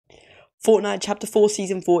Fortnite Chapter 4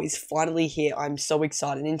 Season 4 is finally here. I'm so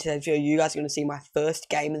excited. In today's video, you guys are going to see my first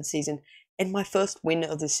game of the season and my first win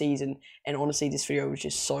of the season. And honestly, this video was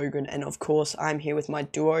just so good. And of course, I'm here with my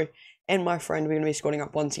duo and my friend. We're going to be squatting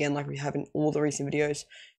up once again like we have in all the recent videos.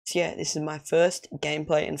 So yeah, this is my first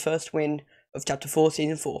gameplay and first win of Chapter 4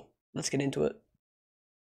 Season 4. Let's get into it.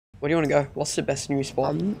 Where do you want to go? What's the best new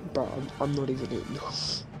spot? I'm not even in.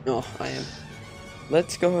 Oh, I am.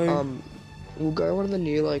 Let's go. We'll go one of the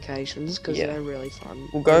new locations because they're really fun.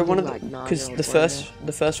 We'll go one of the, because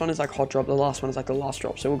the first one is like hot drop, the last one is like the last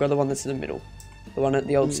drop. So we'll go the one that's in the middle, the one at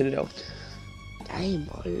the old Citadel. Game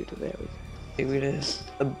mode, there we go. Here it is.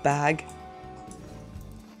 The bag.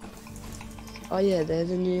 Oh yeah, they're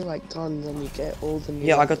the new like guns, and you get all the new.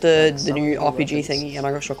 Yeah, I got the new RPG thingy, and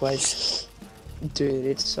I got shockwaves. Dude,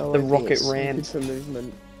 it's so. The rocket ram. It's for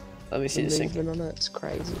movement. Let me see this thing. Movement on it, it's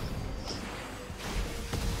crazy.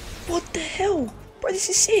 What the hell? Bro, this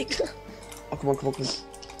is sick. Oh, come on, come on, come on.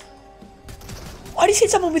 I just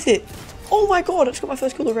hit someone with it. Oh my god, I just got my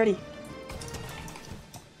first kill already.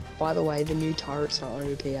 By the way, the new turrets are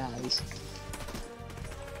OP as.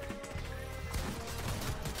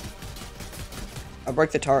 I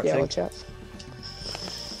broke the turret thing. Watch out.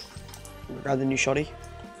 Grab the new shotty.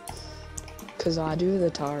 Because I do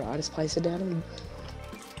the turret, I just place it down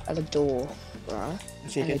at a door, right?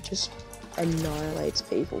 And it just annihilates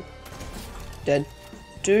people. Dead.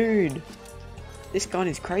 Dude, this gun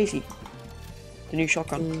is crazy. The new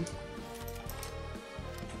shotgun.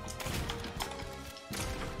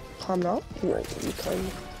 Coming up. You come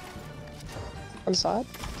on side.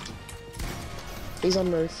 He's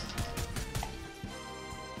on roof.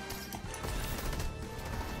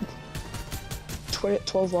 Twit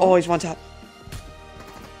 12 1. Oh, he's one tap.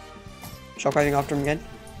 Shockwaving after him again.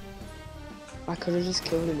 I could have just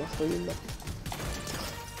killed him off him, but...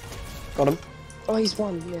 Got him. Oh, he's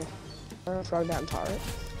one, yeah. Throw down turret.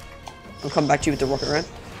 I'll come back to you with the rocket ram.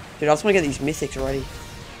 Dude, I just want to get these mythics already.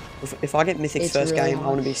 If I get mythics It's first really game, hard. I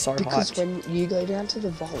want to be so because hyped. When you go down to the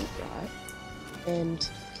vault, right, and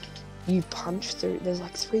you punch through, there's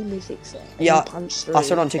like 3 mythics there. Yeah, you punch through, I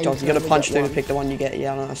saw it on TikTok. You gotta punch through one. to pick the one you get.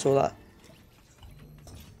 Yeah, no, I saw that.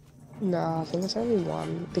 No, I think it's only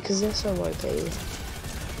one, because they're so OP.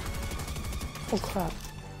 Oh crap.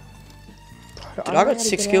 Bro, Dude, I got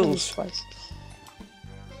 6 kills.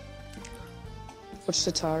 What's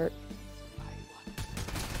the turret?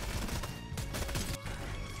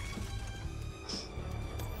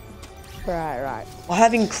 Right. I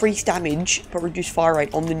have increased damage, but reduced fire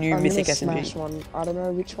rate on the new I'm mythic gonna SMG. smash one. I don't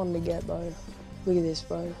know which one to get though. Look at this,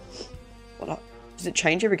 bro. What? Does it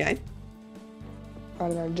change every game? I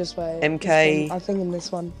don't know, just wait. MK. I think in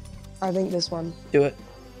this one. I think this one. Do it.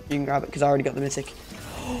 You can grab it, because I already got the mythic.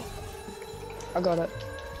 I got it.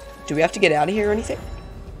 Do we have to get out of here or anything?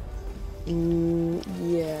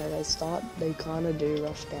 Yeah, they kind of do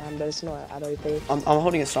rush down, but it's not at OP. I'm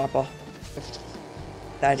holding a sniper.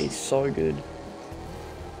 That is so good.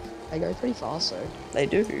 They go pretty fast though. They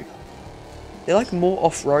do. They're like more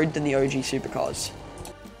off-road than the OG supercars.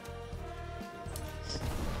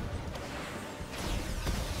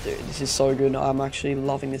 Dude, this is so good. I'm actually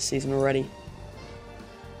loving this season already.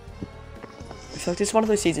 I feel like this is one of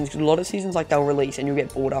those seasons, because a lot of seasons like they'll release and you'll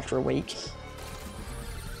get bored after a week.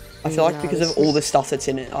 I feel like because of all the stuff that's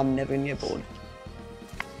in it, I'm never gonna get bored.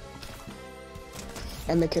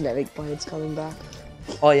 And the kinetic blade's coming back.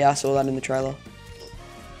 Oh yeah, I saw that in the trailer.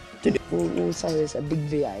 Dude, We'll say this, a big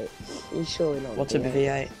V8. You're surely not. what's a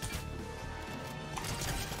V8?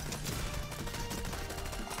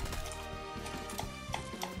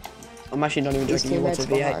 I'm actually not even joking you, what's a V8?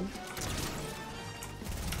 Behind.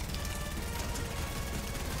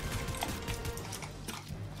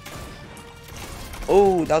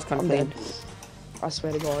 Oh, that was kind of clean. Dead. I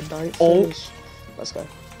swear to God, don't Oh. finish. Let's go.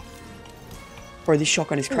 Bro, this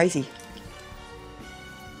shotgun is crazy.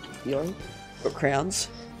 Yoink. Got crowns.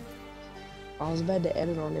 I was about to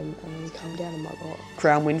edit on him and then come down and my God.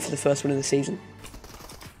 Crown win for the first win of the season.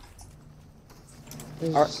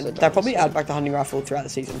 They'll So probably add back the hunting rifle throughout the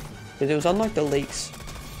season. Because it was unlike the leaks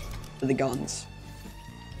for the guns.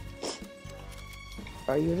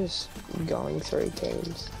 Bro, you're just going through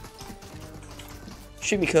teams.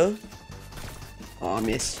 Shoot me, cuz. Oh, I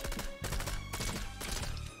miss.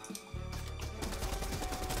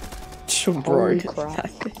 Bro. Holy crap.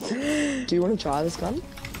 Do you want to try this gun?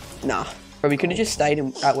 Nah. Bro, we could have just stayed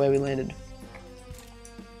at where we landed.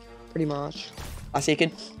 Pretty much. I see a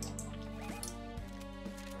kid.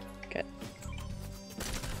 Okay.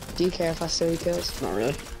 Do you care if I steal your kills? Not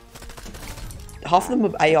really. Half of them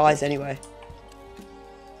are AIs anyway.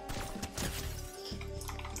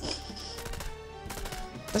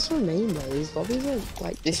 That's what I mean, bro. These lobbies are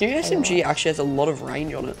like. This new SMG actually has a lot of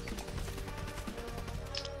range on it.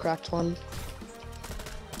 Cracked one.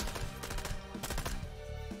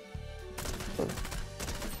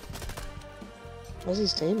 Where's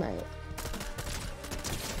his teammate?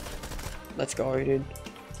 Let's go, dude.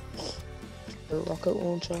 The rocket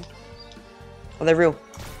launcher. Are they real?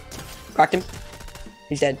 Cracked him.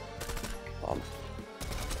 He's dead.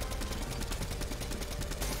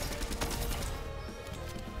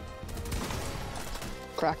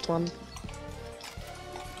 Cracked one.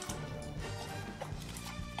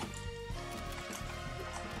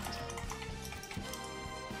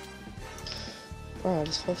 Bro, I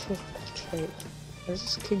just fell for a trait. Where's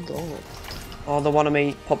this kid going? Oh, the one of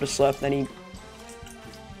me popped a slurp, then he...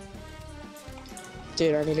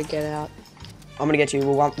 Dude, I need to get out. I'm gonna get you.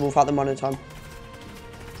 We'll fight them one at a time.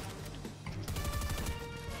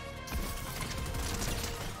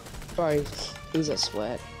 Bro, he's a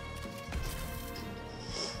sweat.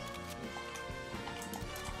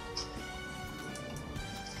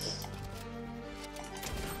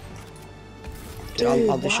 Dude, I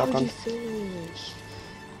love this shotgun.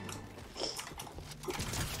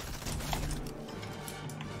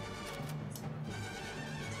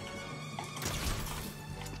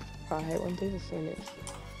 I hate when people finish.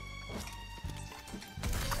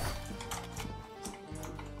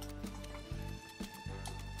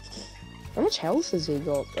 How much health has he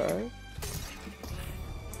got, bro?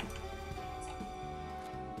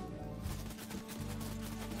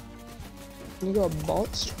 You got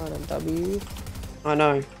bots trying to W. I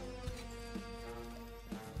know.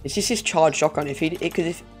 It's just his charged shotgun. Because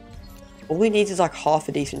if all he needs is like half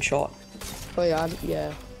a decent shot. Oh yeah,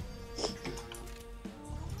 yeah.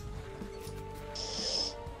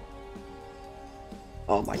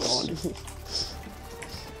 Oh my god.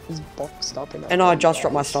 He's boxed up in that. And I just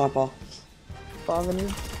dropped my sniper.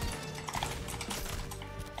 500.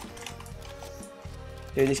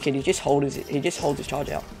 Dude, this kid, he just holds his charge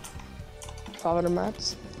out. 500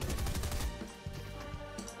 mats.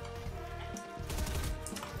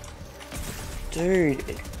 Dude,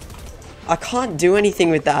 I can't do anything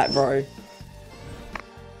with that, bro.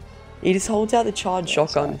 He just holds out the charged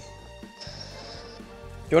shotgun. Do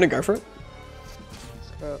you want to go for it?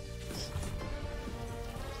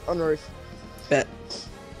 On the roof. Bet.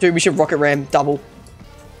 Dude, we should rocket ram double.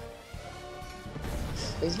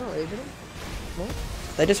 He's not even. What?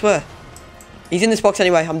 They just were. He's in this box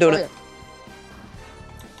anyway. I'm doing it. Yeah.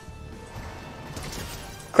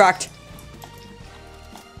 Cracked.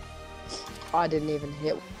 I didn't even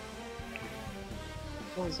hit.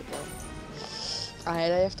 What is it, bro? I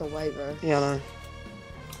have to wait, bro. Yeah, I know.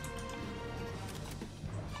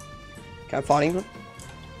 Okay, I'm fighting him.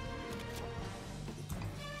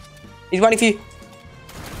 He's waiting for you.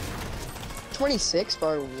 26,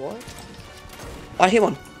 bro. What? I hit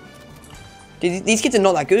one. Dude, these kids are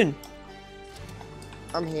not that good.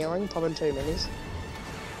 I'm healing, popping 2 minis.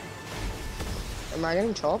 Am I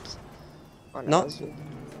getting chopped? Oh, No. That's you.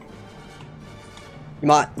 You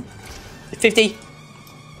might. 50.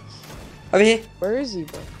 Over here. Where is he,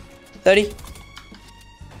 bro? 30.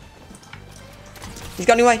 He's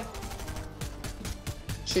got away.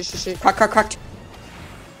 Shoot, shoot, shoot. Cracked, cracked, cracked.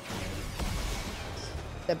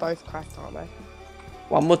 They're both cracked, aren't they?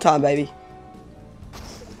 One more time, baby.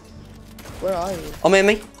 Where are you? On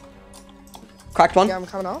me. Cracked one. Yeah, I'm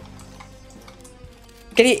coming up.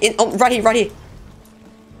 Get here. In, oh, right here, right here.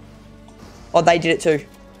 Oh, they did it too.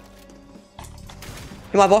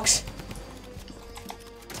 In my box.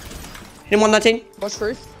 Hit him 119. Watch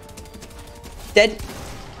roof. Dead.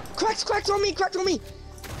 Cracked on me, cracked on me.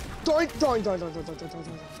 Don't.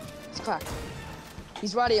 It's cracked.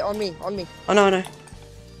 He's right here, on me. I know.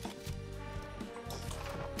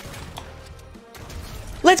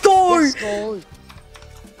 Let's go! Let's go.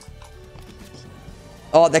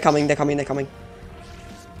 Oh, they're coming. They're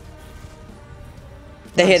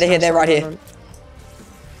here, they're right here.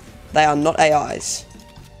 They are not AIs.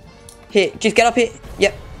 Here, just get up here.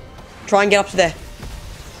 Yep. Try and get up to there.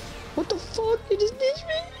 What the fuck? You just ditched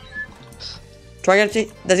me? Try and get up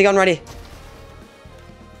to... There's a gun right here.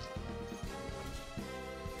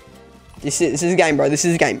 This is a game, bro. This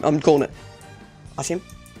is a game. I'm calling it. I see him.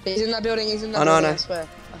 He's in that building, I know. I swear.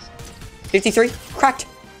 53. Cracked.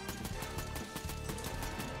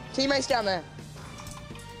 Teammates down there.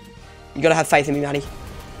 You gotta have faith in me, Matty.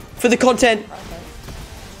 For the content. Okay.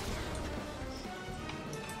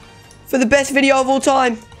 For the best video of all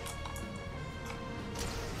time.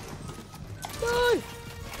 No.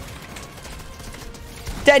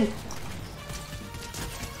 Dead.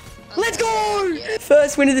 Let's go!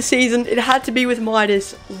 First win of the season. It had to be with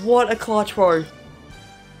Midas. What a clutch, bro.